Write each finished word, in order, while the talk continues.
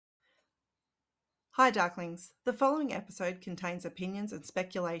Hi, Darklings. The following episode contains opinions and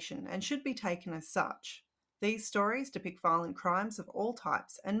speculation and should be taken as such. These stories depict violent crimes of all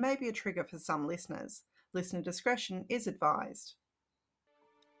types and may be a trigger for some listeners. Listener discretion is advised.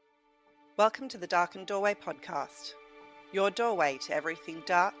 Welcome to the Darkened Doorway podcast, your doorway to everything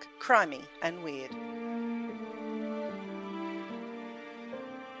dark, crimey, and weird.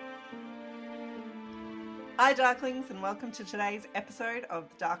 Hi, Darklings, and welcome to today's episode of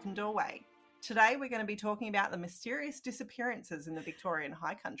the Darkened Doorway. Today we're going to be talking about the mysterious disappearances in the Victorian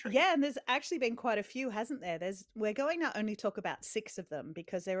High Country. Yeah, and there's actually been quite a few, hasn't there? We're going to only talk about 6 of them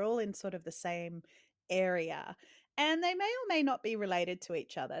because they're all in sort of the same area, and they may or may not be related to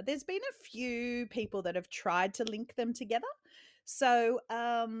each other. There's been a few people that have tried to link them together. So,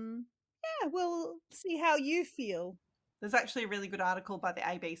 yeah, we'll see how you feel. There's actually a really good article by the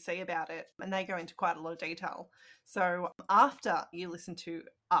ABC about it, and they go into quite a lot of detail. So after you listen to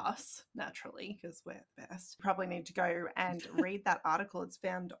us, naturally, because we're the best, you probably need to go and read that article. It's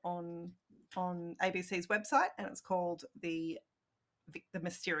found on ABC's website, and it's called the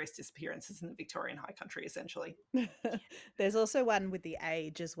mysterious disappearances in the Victorian High Country, essentially. There's also one with the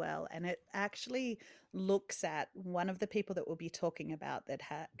age as well, and it actually looks at one of the people that we'll be talking about that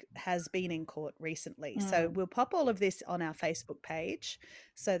has been in court recently. So we'll pop all of this on our Facebook page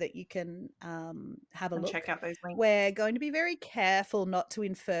so that you can have a look. Check out those links. We're going to be very careful not to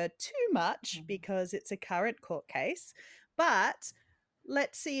infer too much because it's a current court case, but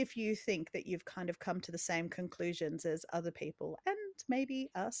let's see if you think that you've kind of come to the same conclusions as other people and maybe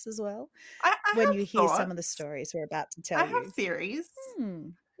us as well when you hear some of the stories we're about to tell you. I have theories.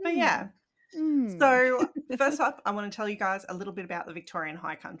 But yeah. So first up, I want to tell you guys a little bit about the Victorian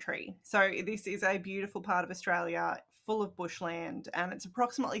High Country. So this is a beautiful part of Australia full of bushland, and it's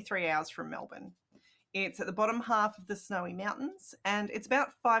approximately 3 hours from Melbourne. It's at the bottom half of the Snowy Mountains, and it's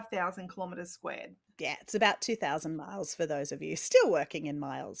about 5,000 kilometres squared. Yeah, it's about 2,000 miles for those of you still working in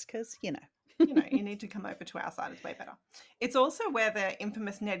miles because, you need to come over to our side. It's way better. It's also where the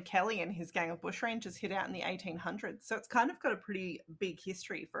infamous Ned Kelly and his gang of bushrangers hid out in the 1800s. So it's kind of got a pretty big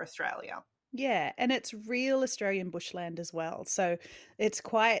history for Australia. Yeah, and it's real Australian bushland as well. So it's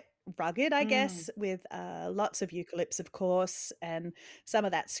quite rugged, I guess, with lots of eucalypts, of course, and some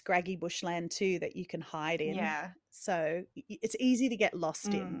of that scraggy bushland too that you can hide in. Yeah. So it's easy to get lost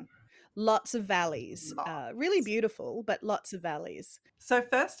in. Lots of valleys, really beautiful, but lots of valleys. So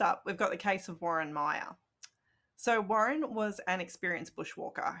first up, we've got the case of Warren Meyer. So Warren was an experienced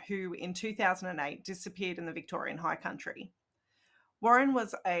bushwalker who in 2008 disappeared in the Victorian High Country. Warren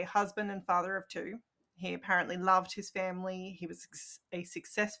was a husband and father of 2. He apparently loved his family. He was a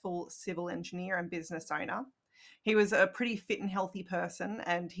successful civil engineer and business owner. He was a pretty fit and healthy person,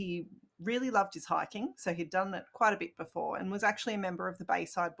 and he really loved his hiking. So he'd done it quite a bit before and was actually a member of the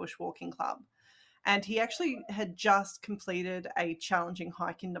Bayside Bushwalking Club. And he actually had just completed a challenging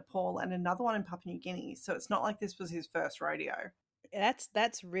hike in Nepal and another one in Papua New Guinea. So it's not like this was his first rodeo.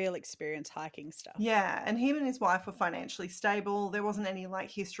 That's real experience hiking stuff. Yeah, and him and his wife were financially stable. There wasn't any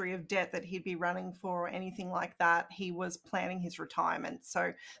history of debt that he'd be running for or anything like that. He was planning his retirement.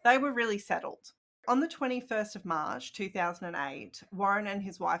 So they were really settled. On the 21st of March 2008, Warren and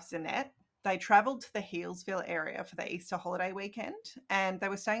his wife Zanette, they travelled to the Healesville area for the Easter holiday weekend, and they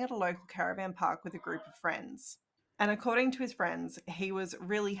were staying at a local caravan park with a group of friends. And according to his friends, he was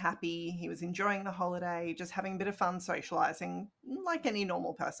really happy. He was enjoying the holiday, just having a bit of fun socialising like any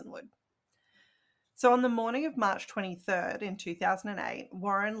normal person would. So on the morning of March 23rd in 2008,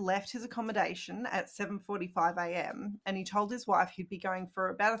 Warren left his accommodation at 7:45 a.m. and he told his wife he'd be going for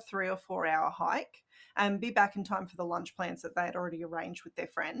about a 3 or 4 hour hike and be back in time for the lunch plans that they had already arranged with their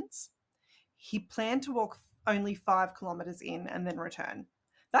friends. He planned to walk only 5 kilometres in and then return.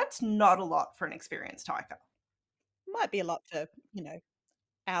 That's not a lot for an experienced hiker. Might be a lot for,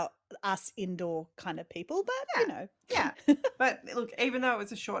 us indoor kind of people, but, Yeah. But look, even though it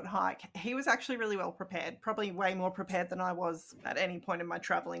was a short hike, he was actually really well prepared, probably way more prepared than I was at any point in my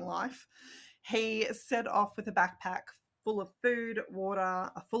traveling life. He set off with a backpack full of food, water,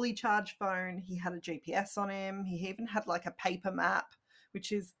 a fully charged phone. He had a GPS on him. He even had a paper map,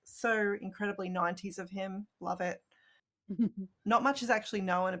 which is so incredibly 90s of him. Love it. Not much is actually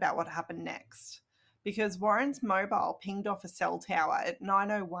known about what happened next, because Warren's mobile pinged off a cell tower at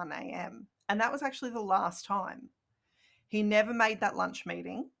 9:01 a.m. and that was actually the last time. He never made that lunch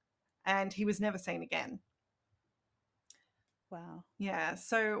meeting and he was never seen again. Wow. Yeah,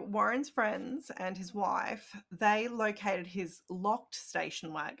 so Warren's friends and his wife, they located his locked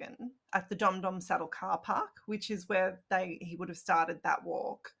station wagon at the Dom Dom Saddle car park, which is where he would have started that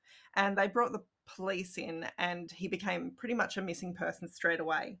walk. And they brought the police in and he became pretty much a missing person straight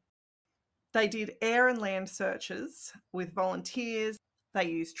away. They did air and land searches with volunteers. They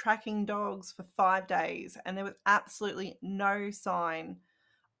used tracking dogs for 5 days, and there was absolutely no sign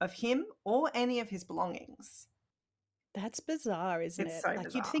of him or any of his belongings. That's bizarre, isn't It's it? so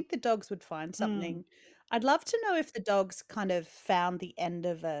Like, you'd bizarre. think the dogs would find Mm, something. I'd love to know if the dogs kind of found the end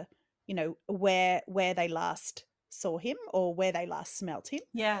of where they last saw him or where they last smelt him,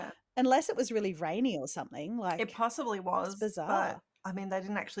 yeah, unless it was really rainy or something, it like, possibly it's was, but bizarre. I mean, they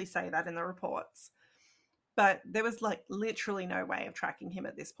didn't actually say that in the reports. But there was like literally no way of tracking him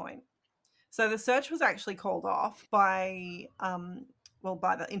at this point. So the search was actually called off by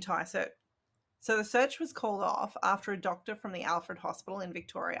the entire search. So the search was called off after a doctor from the Alfred Hospital in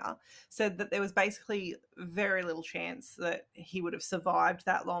Victoria said that there was basically very little chance that he would have survived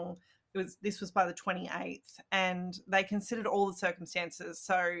that long. This was by the 28th, and they considered all the circumstances.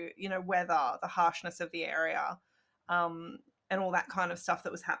 So, weather, the harshness of the area, um, and all that kind of stuff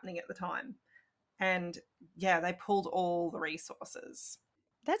that was happening at the time. And yeah, they pulled all the resources.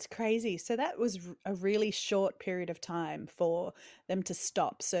 That's crazy. So that was a really short period of time for them to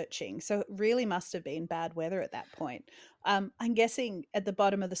stop searching. So it really must have been bad weather at that point. I'm guessing at the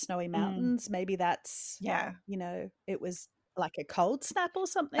bottom of the snowy Mm, mountains, maybe yeah. it was like a cold snap or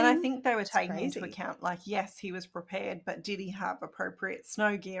And I something. think they were It's taking into crazy. account, like, yes, he was prepared, but did he have appropriate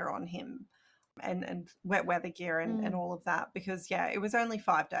snow gear on him and wet weather gear and Mm, all of that? Because, yeah, it was only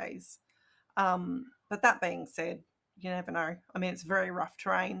 5 days. But that being said, you never know. I mean, it's very rough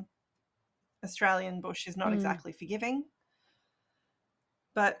terrain. Australian bush is not mm, exactly forgiving.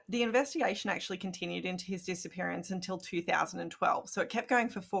 But the investigation actually continued into his disappearance until 2012. So it kept going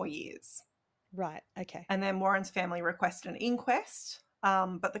for 4 years. right. Okay. And then Warren's family requested an inquest,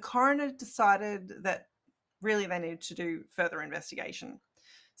 but the coroner decided that really they needed to do further investigation.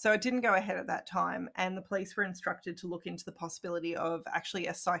 So it didn't go ahead at that time, and the police were instructed to look into the possibility of actually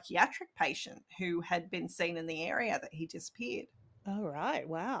a psychiatric patient who had been seen in the area that he disappeared. All right.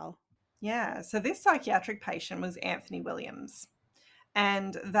 Wow. Yeah, so this psychiatric patient was Anthony Williams,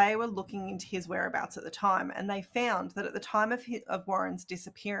 and they were looking into his whereabouts at the time, and they found that at the time of Warren's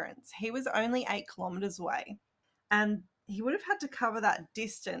disappearance, he was only 8 kilometres away. And he would have had to cover that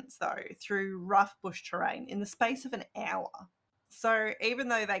distance, though, through rough bush terrain in the space of an hour. So even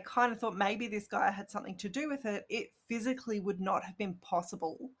though they kind of thought maybe this guy had something to do with it, it physically would not have been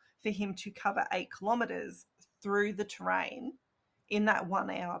possible for him to cover 8 kilometres through the terrain in that 1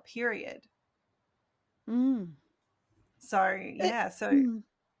 hour period. Mm. So, It, yeah, so mm,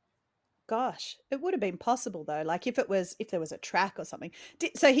 gosh, it would have been possible though. Like if there was a track or something.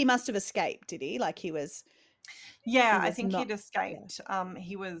 So he must have escaped, did he? Like yeah, he I was think not. he'd Yeah. escaped.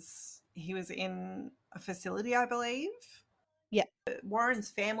 He was in a facility, I believe. Yeah. Warren's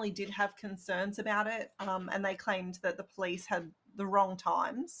family did have concerns about it, and they claimed that the police had the wrong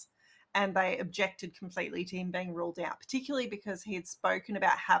times, and they objected completely to him being ruled out, particularly because he had spoken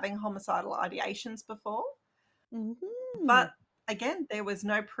about having homicidal ideations before. Hmm. But again, there was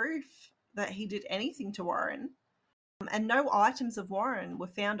no proof that he did anything to Warren, and no items of Warren were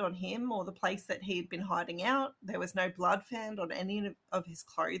found on him or the place that he had been hiding out. There was no blood found on any of his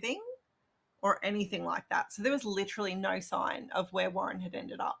clothing or anything like that. So there was literally no sign of where Warren had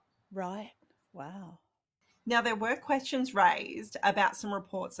ended up. Right. Wow. Now, there were questions raised about some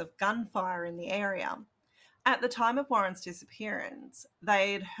reports of gunfire in the area. At the time of Warren's disappearance,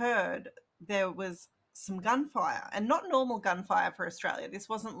 they had heard there was some gunfire, and not normal gunfire for Australia. This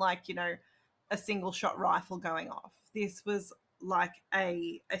wasn't like, a single shot rifle going off. This was like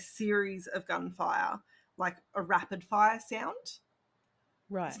a series of gunfire, like a rapid fire sound.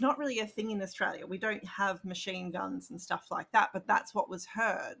 Right. It's not really a thing in Australia. We don't have machine guns and stuff like that, but that's what was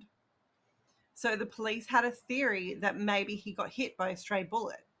heard. So the police had a theory that maybe he got hit by a stray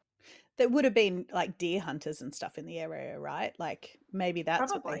bullet. There would have been like deer hunters and stuff in the area, right? Like maybe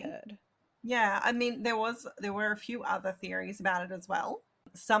that's what they Probably. heard. Yeah, I mean there were a few other theories about it as well.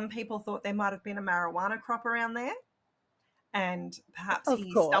 Some people thought there might have been a marijuana crop around there and perhaps Of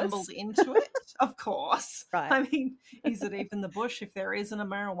he stumbled course. into it. Of course. Right. I mean, is it even the bush if there isn't a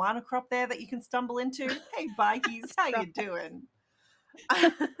marijuana crop there that you can stumble into? Hey bikies, That's how you right. doing?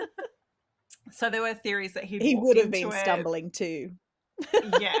 So there were theories that he'd He walked would have into been it. stumbling too.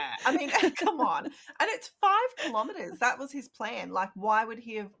 Yeah, I mean, come on. And it's 5 kilometers. That was his plan. Like, why would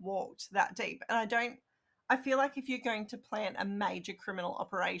he have walked that deep? And I feel like if you're going to plan a major criminal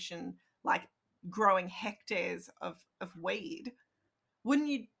operation, like growing hectares of weed, wouldn't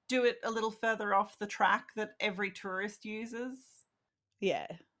you do it a little further off the track that every tourist uses? Yeah.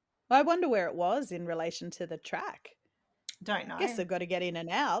 I wonder where it was in relation to the track. Don't Guess know. they've got to get in and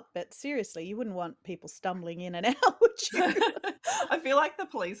out, but seriously, you wouldn't want people stumbling in and out, would you? I feel like the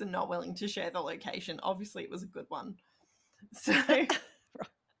police are not willing to share the location. Obviously, it was a good one. So,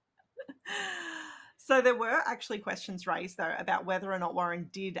 so there were actually questions raised, though, about whether or not Warren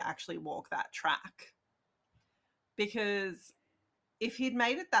did actually walk that track. Because if he'd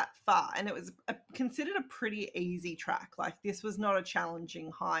made it that far, and it was considered a pretty easy track, like this was not a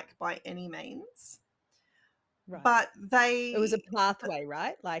challenging hike by any means. Right. But It was a they, pathway,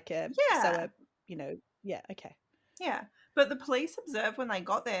 right? Like yeah, yeah, okay. yeah. But the police observed when they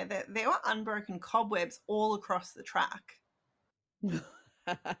got there that there were unbroken cobwebs all across the track.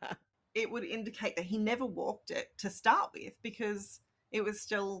 It would indicate that he never walked it to start with, because it was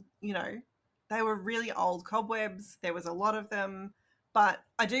still, they were really old cobwebs. There was a lot of them. But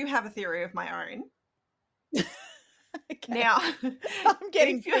I do have a theory of my own. Okay. Now, I'm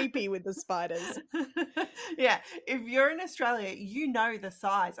getting creepy with the spiders. Yeah, if you're in Australia, you know the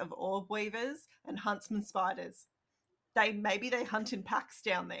size of orb weavers and huntsman spiders. Maybe they hunt in packs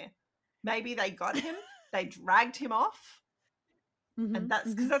down there. Maybe they got him, they dragged him off, and that's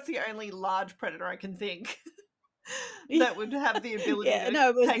because that's the only large predator I can think that would have the ability Yeah, to no,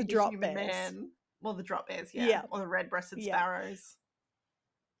 it was the take a drop human bears. man. Well, the drop bears, yeah, Yeah. or the red-breasted Yeah. sparrows.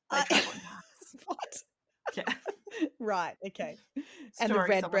 They travel in packs. What? Yeah. Right, okay. And the Story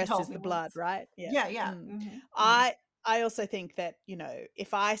red someone breast told is me the blood, once. right? Yeah. Yeah, yeah. Mm. Mhm, mhm. I also think that,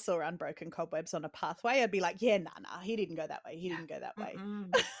 if I saw unbroken cobwebs on a pathway, I'd be like, yeah, nah, he didn't go that way. He didn't go that way.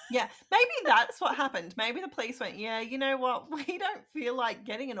 Yeah, maybe that's what happened. Maybe the police went, yeah, you know what? We don't feel like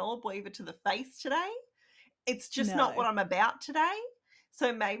getting an orb weaver to the face today. It's just not No. what I'm about today.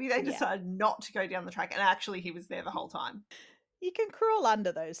 So maybe they Yeah. decided not to go down the track. And actually, he was there the whole time. You can crawl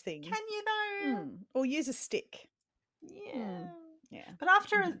under those things. Can you though? Or use a stick. Yeah. Yeah. But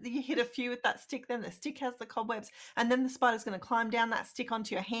after you hit a few with that stick, then the stick has the cobwebs, and then the spider's going to climb down that stick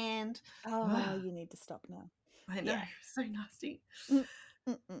onto your hand. Oh, you need to stop now. I know, Yeah. so nasty. He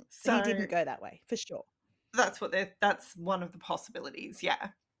didn't So go that way, for sure. that's one of the possibilities, yeah.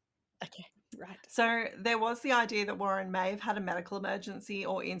 Okay, right. So there was the idea that Warren may have had a medical emergency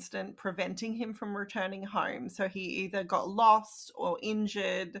or incident preventing him from returning home. So he either got lost or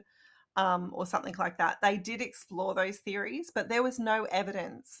injured, or something like that. They did explore those theories, but there was no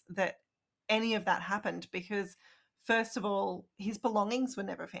evidence that any of that happened because, first of all, his belongings were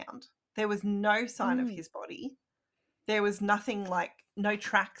never found. There was no sign of his body. There was nothing, like no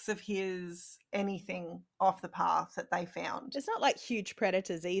tracks of his anything off the path that they found. It's not like huge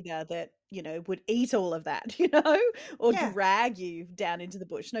predators either that, would eat all of that, or Yeah, drag you down into the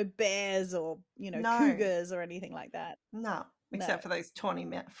bush. No bears or, no, cougars or anything like that. no, No. except for those tawny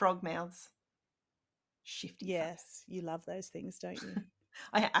frog mouths. Shifty fuckers. Yes, you love those things, don't you?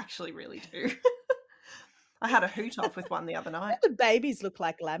 I actually really do. I had a hoot off with one the other night. The babies look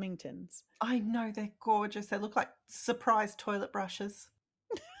like lamingtons. I know, they're gorgeous. They look like surprise toilet brushes.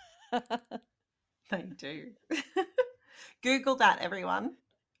 They do. Google that, everyone.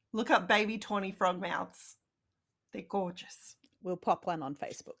 Look up baby tawny frog mouths. They're gorgeous. We'll pop one on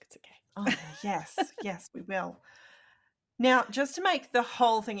Facebook. It's okay. Oh, yes. Yes, we will. Now, just to make the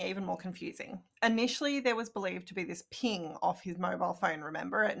whole thing even more confusing, initially there was believed to be this ping off his mobile phone,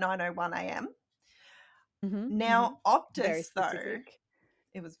 remember, at 9:01 a.m. Now, Very Optus, though, specific.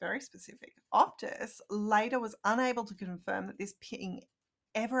 it was very specific. Optus later was unable to confirm that this ping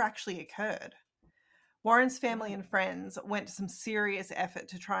ever actually occurred. Warren's family and friends went to some serious effort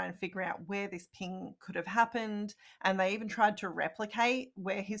to try and figure out where this ping could have happened, and they even tried to replicate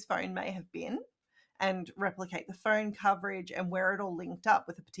where his phone may have been and replicate the phone coverage and where it all linked up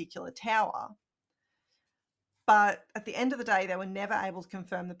with a particular tower. But at the end of the day, they were never able to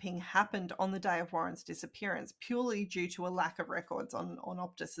confirm the ping happened on the day of Warren's disappearance, purely due to a lack of records on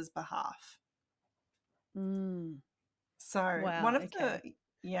Optus's behalf. So Wow, one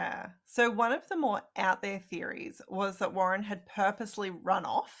of the more out there theories was that Warren had purposely run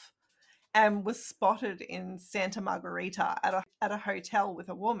off and was spotted in Santa Margarita at a hotel with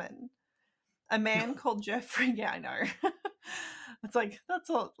a woman. A man called Jeffrey. Yeah, I know. It's like, that's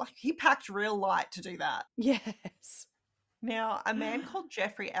all. Like, he packed real light to do that. Yes. Now, a man called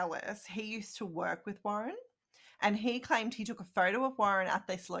Jeffrey Ellis, he used to work with Warren, and he claimed he took a photo of Warren at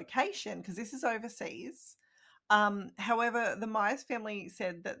this location because this is overseas. However, the Myers family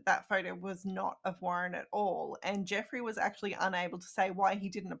said that that photo was not of Warren at all, and Jeffrey was actually unable to say why he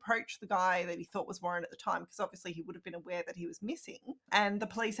didn't approach the guy that he thought was Warren at the time, because obviously he would have been aware that he was missing. And the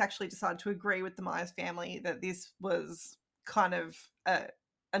police actually decided to agree with the Myers family that this was kind of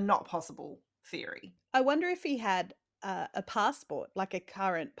a not possible theory. I wonder if he had a passport, like a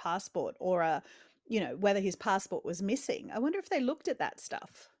current passport, or whether his passport was missing. I wonder if they looked at that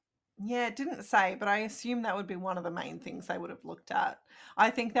stuff. Yeah, it didn't say, but I assume that would be one of the main things they would have looked at.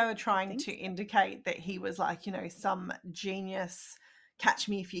 I think they were I trying think to so. indicate that he was like, some genius, catch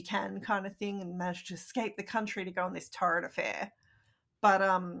me if you can kind of thing and managed to escape the country to go on this torrid affair. But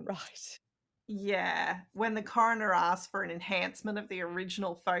Right. yeah, when the coroner asked for an enhancement of the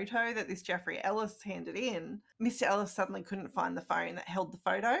original photo that this Jeffrey Ellis handed in, Mr. Ellis suddenly couldn't find the phone that held the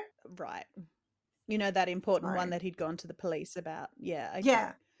photo. Right. That important one So that he'd gone to the police about. Yeah, okay.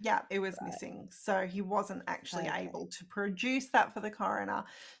 yeah, it was Right. missing. So he wasn't actually Okay. able to produce that for the coroner.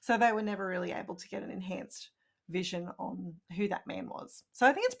 So they were never really able to get an enhanced vision on who that man was. So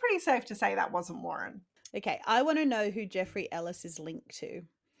I think it's pretty safe to say that wasn't Warren. Okay, I want to know who Jeffrey Ellis is linked to.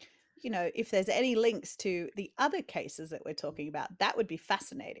 If there's any links to the other cases that we're talking about, that would be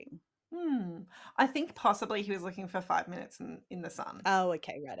fascinating. I think possibly he was looking for 5 minutes in the sun. Oh,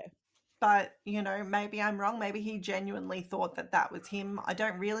 okay, righto. But, maybe I'm wrong. Maybe he genuinely thought that that was him. I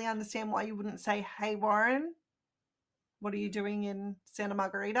don't really understand why you wouldn't say, hey, Warren, what are you doing in Santa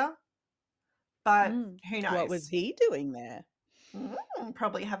Margarita? But who What was knows? he doing there?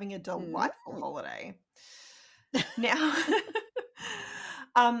 Probably having a Mm. delightful holiday. Now,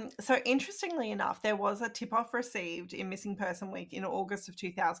 so interestingly enough, there was a tip-off received in Missing Person Week in August of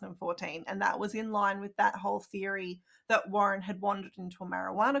 2014, and that was in line with that whole theory that Warren had wandered into a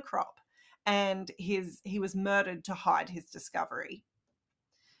marijuana crop and he was murdered to hide his discovery.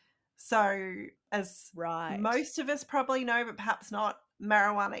 So, as Right. most of us probably know, but perhaps not,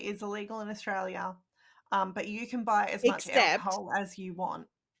 marijuana is illegal in Australia, but you can buy as much Except, alcohol as you want.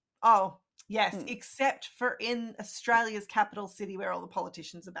 Oh, yes, mm. except for in Australia's capital city where all the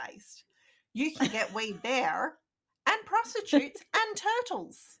politicians are based. You can get weed there and prostitutes and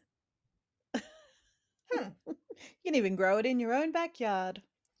turtles. You can even grow it in your own backyard.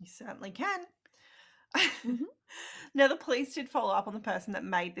 You certainly can. Mhm. Now, the police did follow up on the person that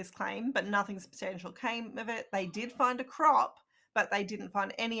made this claim, but nothing substantial came of it. They did find a crop, but they didn't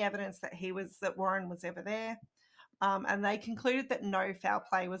find any evidence that Warren was ever there. And they concluded that no foul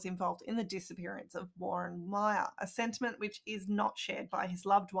play was involved in the disappearance of Warren Meyer, a sentiment which is not shared by his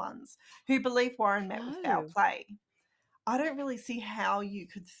loved ones, who believe Warren met with foul No. play. I don't really see how you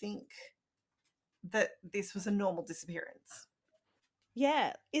could think that this was a normal disappearance.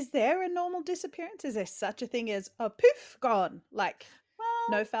 Yeah. Is there a normal disappearance? Is there such a thing as a poof, gone? Like,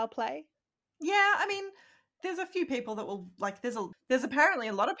 Well, no foul play? yeah, I mean, there's a few people that will like. There's apparently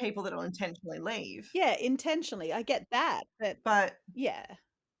a lot of people that will intentionally leave, Yeah, intentionally. I get that. But but yeah,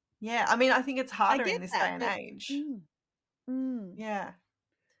 yeah, I mean, I think it's I harder in get this day that. and But age. mm, mm, Yeah.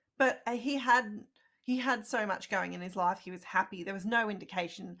 But he had so much going in his life. He was happy. There was no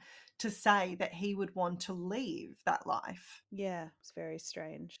indication to say that he would want to leave that life. yeah, it's very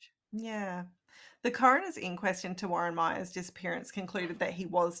strange. Yeah. The coroner's inquest into Warren Meyer's disappearance concluded that he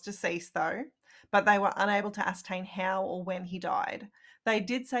was deceased, though, but they were unable to ascertain how or when he died. They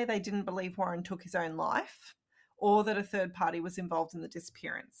did say they didn't believe Warren took his own life or that a third party was involved in the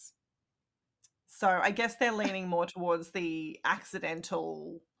disappearance. So I guess they're leaning more towards the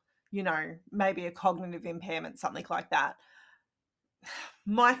accidental, maybe a cognitive impairment, something like that.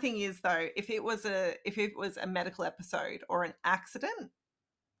 My thing is though, if it was a medical episode or an accident,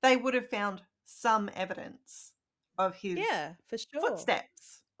 they would have found some evidence of his Yeah, for sure.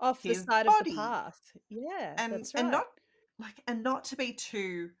 footsteps, Off the his side of the body, path. Yeah, and that's and right. not to be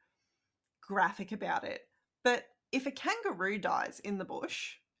too graphic about it, but if a kangaroo dies in the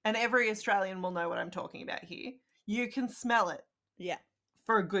bush, and every Australian will know what I'm talking about here, you can smell it Yeah,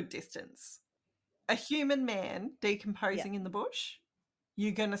 for a good distance. A human man yeah. decomposing in the bush,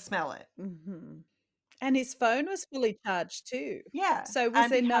 you're going to smell it. Hmm. And his phone was fully charged too. Yeah. So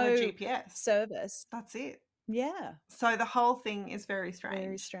was And there he had a no GPS. service? That's it. Yeah, So the whole thing is very very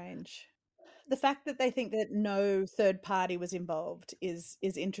strange. strange. The fact that they think that no third party was involved is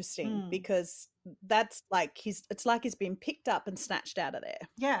interesting Mm. because that's like it's like he's been picked up and snatched out of there.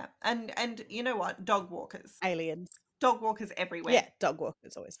 Yeah. And you know what? Dog walkers. Aliens. Dog walkers everywhere. Yeah, dog walk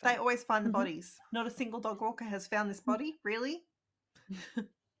is always They fun. always find the Mhm. bodies. Not a single dog walker has found this body. Really?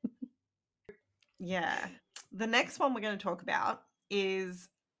 Yeah. The next one we're going to talk about is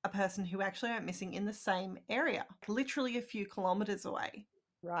a person who actually went missing in the same area, literally a few kilometers away.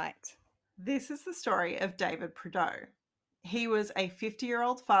 Right. This is the story of David Prideaux. He was a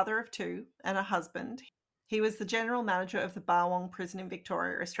 50-year-old father of two and a husband. He was the general manager of the Barwong prison in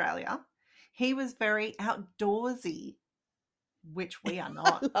Victoria, Australia. He was very outdoorsy, which we are I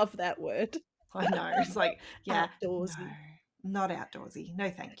not. love that word. I know. It's like, yeah, no, Outdoorsy. not outdoorsy. No,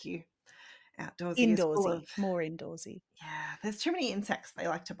 thank you. Outdoorsy is full of, Indoorsy, more indoorsy. yeah, there's too many insects they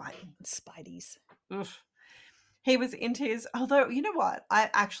like to bite. Spideys. Oof. He was into his, although, you know what? I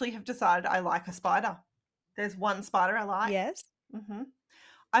actually have decided I like a spider. There's one spider I like. Yes. Hmm.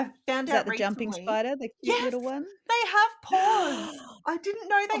 I found Is that out the jumping recently, spider, the cute yes, little one? they have paws. I didn't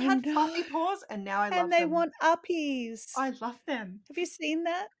know they Oh, had no. fluffy paws, and now I And love they them. want uppies. I love them. Have you seen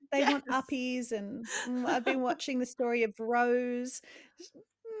that? They Yes. want uppies, and I've been watching the story of Rose.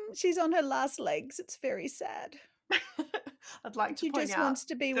 She's on her last legs. It's very sad. I'd like to She point just out wants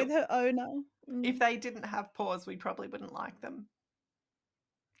to be that with her owner. if they didn't have paws, we probably wouldn't like them.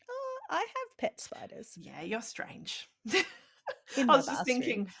 Oh, I have pet spiders Yeah, you're strange. in I my was just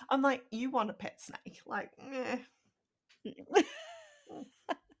thinking, bathroom. I'm like, you want a pet snake? Like,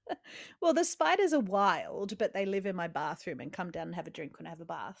 Well, the spiders are wild, but they live in my bathroom and come down and have a drink when I have a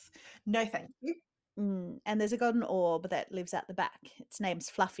bath. no, thank you. And there's a golden orb that lives out the back. Its name's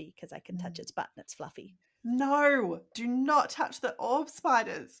Fluffy because I can touch its butt and it's fluffy. No, do not touch the orb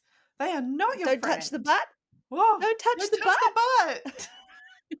spiders. They are not your Don't friend. touch the butt. Whoa, Don't touch the the butt.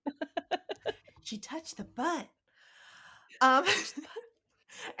 She touched the butt.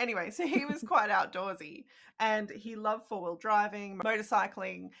 Anyway, so he was quite outdoorsy, and he loved four-wheel driving,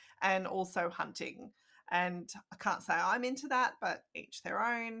 motorcycling, and also hunting. And I can't say I'm into that, but each their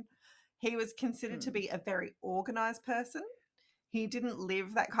own. He was considered to be a very organized person. He didn't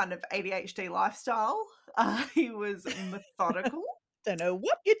live that kind of ADHD lifestyle. He was methodical. Don't know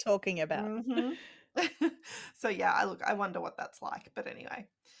what you're talking about. Mhm. So yeah, I wonder what that's like. But anyway.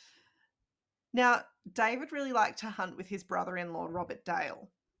 Now, David really liked to hunt with his brother-in-law, Robert Dale.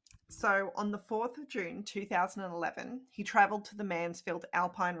 So on the 4th of June 2011, he travelled to the Mansfield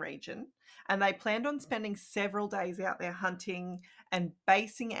Alpine region, and they planned on spending several days out there hunting and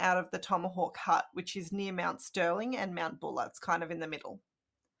basing out of the Tomahawk Hut, which is near Mount Sterling and Mount Buller. It's kind of in the middle.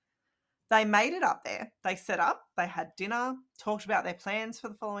 They made it up there. They set up, they had dinner, talked about their plans for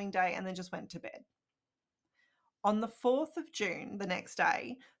the following day, and then just went to bed. On the 4th of June, the next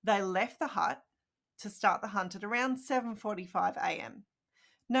day, they left the hut to start the hunt at around 7:45 a.m.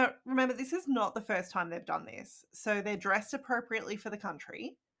 Now, remember, this is not the first time they've done this. So they're dressed appropriately for the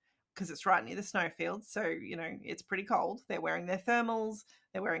country because it's right near the snowfields. So, it's pretty cold. They're wearing their thermals,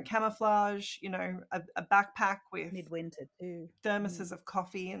 they're wearing camouflage, a backpack with Midwinter too. thermoses of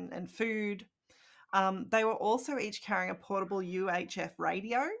coffee and food. They were also each carrying a portable UHF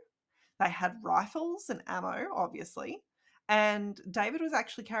radio. They had rifles and ammo, obviously. And David was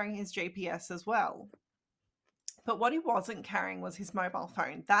actually carrying his GPS as well. But what he wasn't carrying was his mobile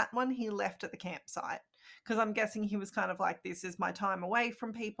phone. That one he left at the campsite because I'm guessing he was kind of like, this is my time away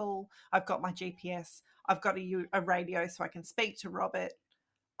from people. I've got my GPS. I've got a radio so I can speak to Robert.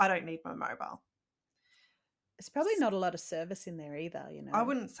 I don't need my mobile. There's probably not a lot of service in there either, I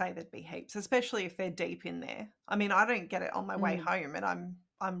wouldn't say there'd be heaps, especially if they're deep in there. I mean, I don't get it on my way home, and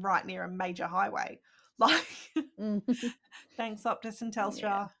I'm right near a major highway. Like, thanks Optus and Telstra.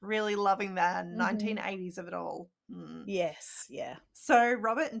 Yeah. Really loving that 1980s of it all. Yes, yeah. So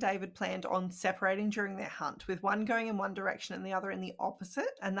Robert and David planned on separating during their hunt, with one going in one direction and the other in the opposite,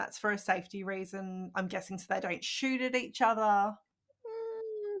 and that's for a safety reason, I'm guessing, so they don't shoot at each other.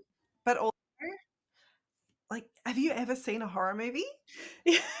 But also, like, have you ever seen a horror movie?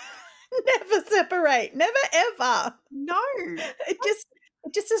 Never separate. Never ever. No.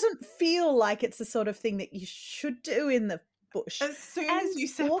 It just doesn't feel like it's the sort of thing that you should do in the bush. As soon and as you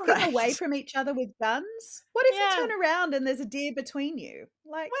separate. walking away from each other with guns. What if you turn around and there's a deer between you?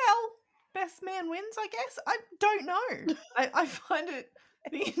 Like, well, best man wins, I guess. I don't know. I find it,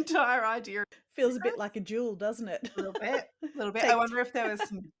 the entire idea feels a bit like a duel, doesn't it? A little bit. I wonder if there was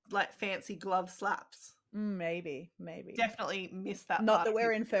some like fancy glove slaps. Maybe. Definitely missed that. Not that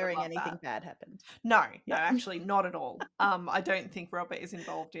we're inferring anything bad happened. No, actually not at all. I don't think Robert is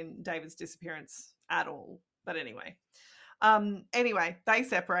involved in David's disappearance at all. But anyway. Anyway, they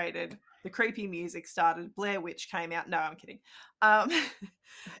separated. The creepy music started. Blair Witch came out. No, I'm kidding.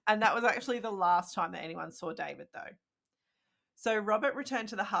 And that was actually the last time that anyone saw David, though. So Robert returned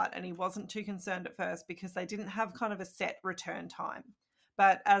to the hut, and he wasn't too concerned at first because they didn't have kind of a set return time.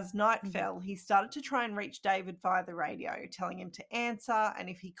 But as night fell, he started to try and reach David via the radio, telling him to answer, and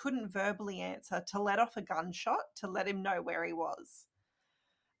if he couldn't verbally answer, to let off a gunshot to let him know where he was.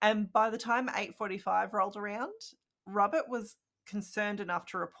 And by the time 8:45 rolled around, Robert was concerned enough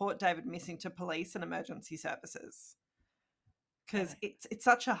to report David missing to police and emergency services. Because it's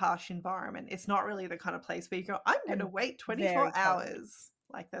such a harsh environment. It's not really the kind of place where you go, I'm going to wait 24 hours.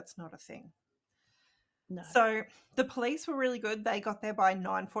 Like, that's not a thing. No. So the police were really good. They got there by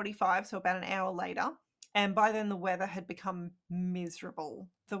 9:45, so about an hour later. And by then the weather had become miserable.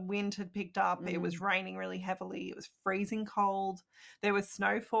 The wind had picked up. It was raining really heavily. It was freezing cold. There was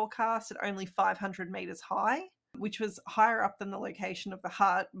snow forecast at only 500 meters high, which was higher up than the location of the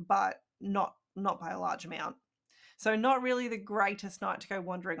hut, but not by a large amount. So not really the greatest night to go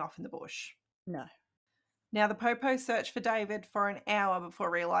wandering off in the bush. No. Now, the Popo searched for David for an hour before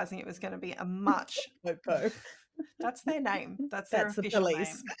realising it was going to be a much... Popo. That's their name. That's their official name.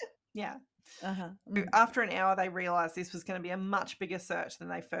 Yeah. Uh-huh. After an hour, they realised this was going to be a much bigger search than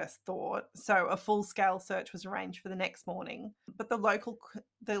they first thought. So a full-scale search was arranged for the next morning. But the local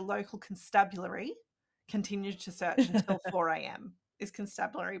constabulary continued to search until 4 a.m. Is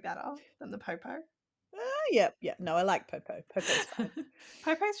constabulary better than the Popo? Yeah. No, I like Popo. Popo's fine.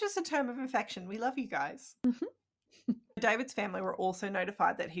 Popo's just a term of affection. We love you guys. David's family were also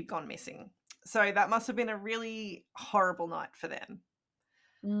notified that he'd gone missing. So that must have been a really horrible night for them.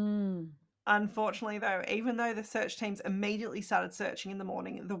 Unfortunately, though, even though the search teams immediately started searching in the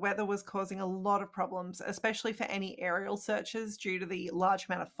morning, the weather was causing a lot of problems, especially for any aerial searches due to the large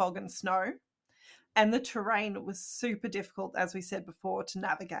amount of fog and snow. And the terrain was super difficult, as we said before, to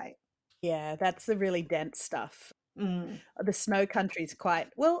navigate. Yeah, that's the really dense stuff. The snow country's quite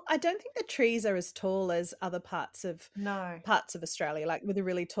well. I don't think the trees are as tall as other parts of Australia, like with the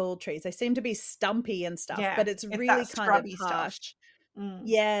really tall trees. They seem to be stumpy and stuff, but it's really kind of harsh.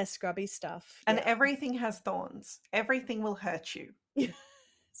 Yeah, scrubby stuff. And everything has thorns. Everything will hurt you.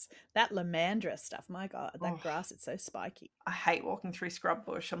 That lamandra stuff, my God, that grass is so spiky. I hate walking through scrub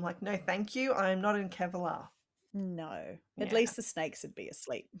bush. I'm like, no, thank you. I am not in Kevlar. No. At least the snakes would be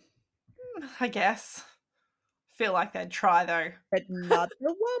asleep. I guess. Feel like they'd try, though. But not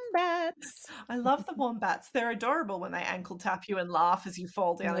the wombats. I love the wombats. They're adorable when they ankle tap you and laugh as you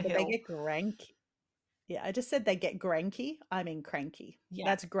fall down a hill. They get cranky. Yeah, I just said they get cranky. I mean cranky. Yeah.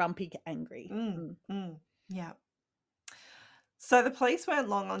 That's grumpy, angry. Yeah. So the police weren't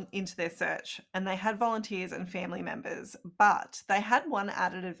long into their search, and they had volunteers and family members, but they had one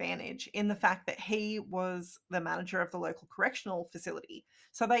added advantage in the fact that he was the manager of the local correctional facility.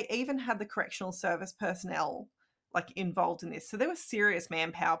 So they even had the correctional service personnel involved in this. So there was serious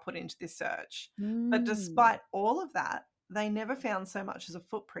manpower put into this search. But despite all of that, they never found so much as a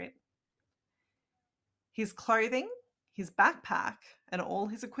footprint. His clothing, his backpack, and all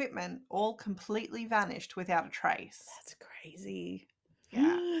his equipment all completely vanished without a trace. That's crazy.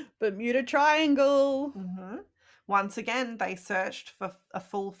 Yeah. Bermuda Triangle. Once again, they searched for a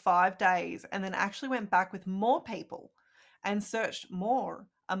full 5 days and then actually went back with more people and searched more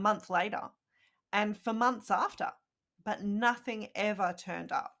a month later and for months after, but nothing ever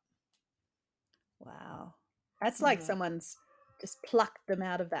turned up. Wow. That's like someone's just plucked them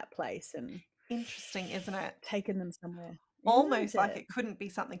out of that place and... Interesting, isn't it? Taken them somewhere. Almost like it couldn't be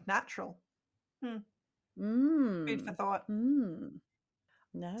something natural. Food for thought. No.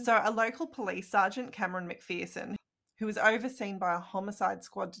 So a local police sergeant, Cameron McPherson, who was overseen by a homicide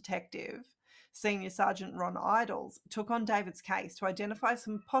squad detective, Senior Sergeant Ron Idols, took on David's case to identify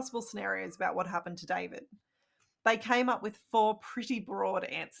some possible scenarios about what happened to David. They came up with 4 pretty broad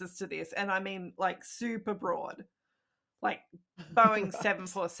answers to this, and I mean super broad, like Boeing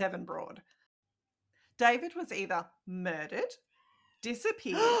 747 broad. David was either murdered,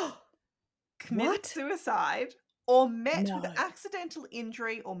 disappeared, committed suicide, or met with accidental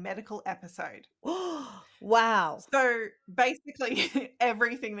injury or medical episode. Wow. So basically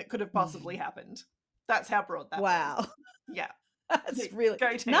everything that could have possibly happened. That's how broad that was. Yeah. That's really...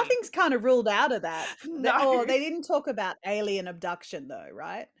 Nothing's kind of ruled out of that. No. They didn't talk about alien abduction though,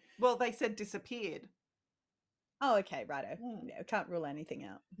 right? Well, they said disappeared. Oh, okay, righto. Yeah, we can't rule anything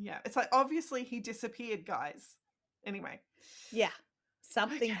out. Yeah, it's like obviously he disappeared, guys. Anyway. Yeah,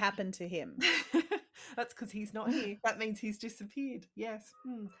 something happened to him. That's because he's not here. That means he's disappeared. Yes.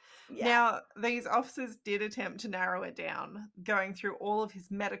 Yeah. Now, these officers did attempt to narrow it down, going through all of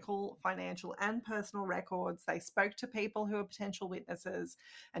his medical, financial, and personal records. They spoke to people who were potential witnesses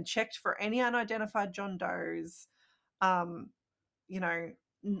and checked for any unidentified John Does, all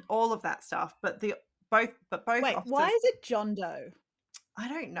of that stuff. But both Wait, officers... why is it John Doe? I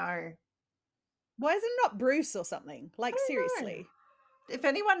don't know. Why is it not Bruce or something? Seriously. If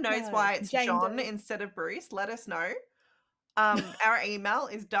anyone knows why it's Jane John Doe. instead of Bruce, let us know. Our email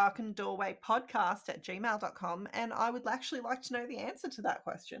is darkendoorwaypodcast@gmail.com, and I would actually like to know the answer to that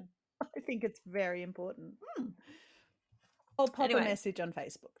question. I think it's very important. Or pop a message on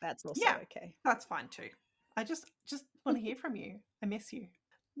Facebook. That's also okay. That's fine too. I just want to hear from you. I miss you.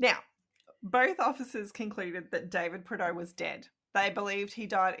 Now, both officers concluded that David Prideaux was dead. They believed he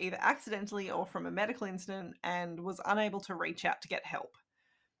died either accidentally or from a medical incident and was unable to reach out to get help.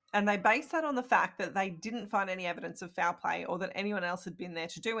 And they base that on the fact that they didn't find any evidence of foul play or that anyone else had been there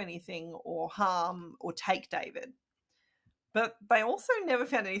to do anything or harm or take David. But they also never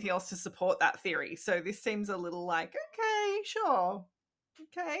found anything else to support that theory. So this seems a little like, okay, sure.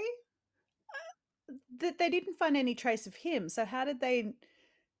 Okay. That they didn't find any trace of him. So how did they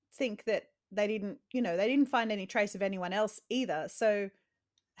think that they didn't find any trace of anyone else either? So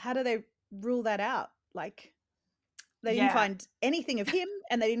how do they rule that out? Like, they didn't find anything of him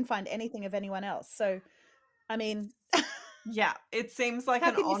and they didn't find anything of anyone else. So, I mean, yeah, it seems like how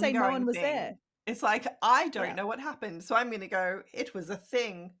an can you say ongoing no one was thing. there? It's like, I don't know what happened. So I'm going to go, it was a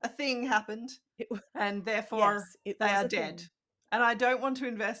thing. A thing happened. And therefore, yes, they are dead. And I don't want to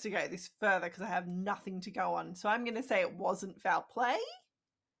investigate this further because I have nothing to go on. So I'm going to say it wasn't foul play.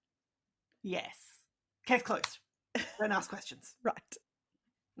 Yes. Case closed. Don't ask questions. Right.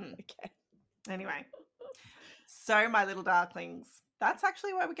 Okay. Anyway. So, my little darklings, that's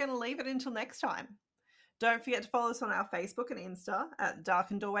actually where we're going to leave it until next time. Don't forget to follow us on our Facebook and Insta at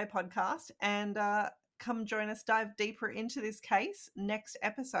Dark and Doorway Podcast, and come join us dive deeper into this case next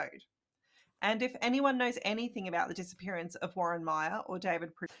episode. And if anyone knows anything about the disappearance of Warren Meyer or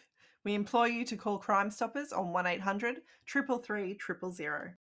David Prideaux, we implore you to call Crime Stoppers on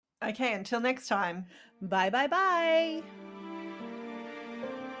 1-800-333-000. Okay, until next time. Bye, bye, bye.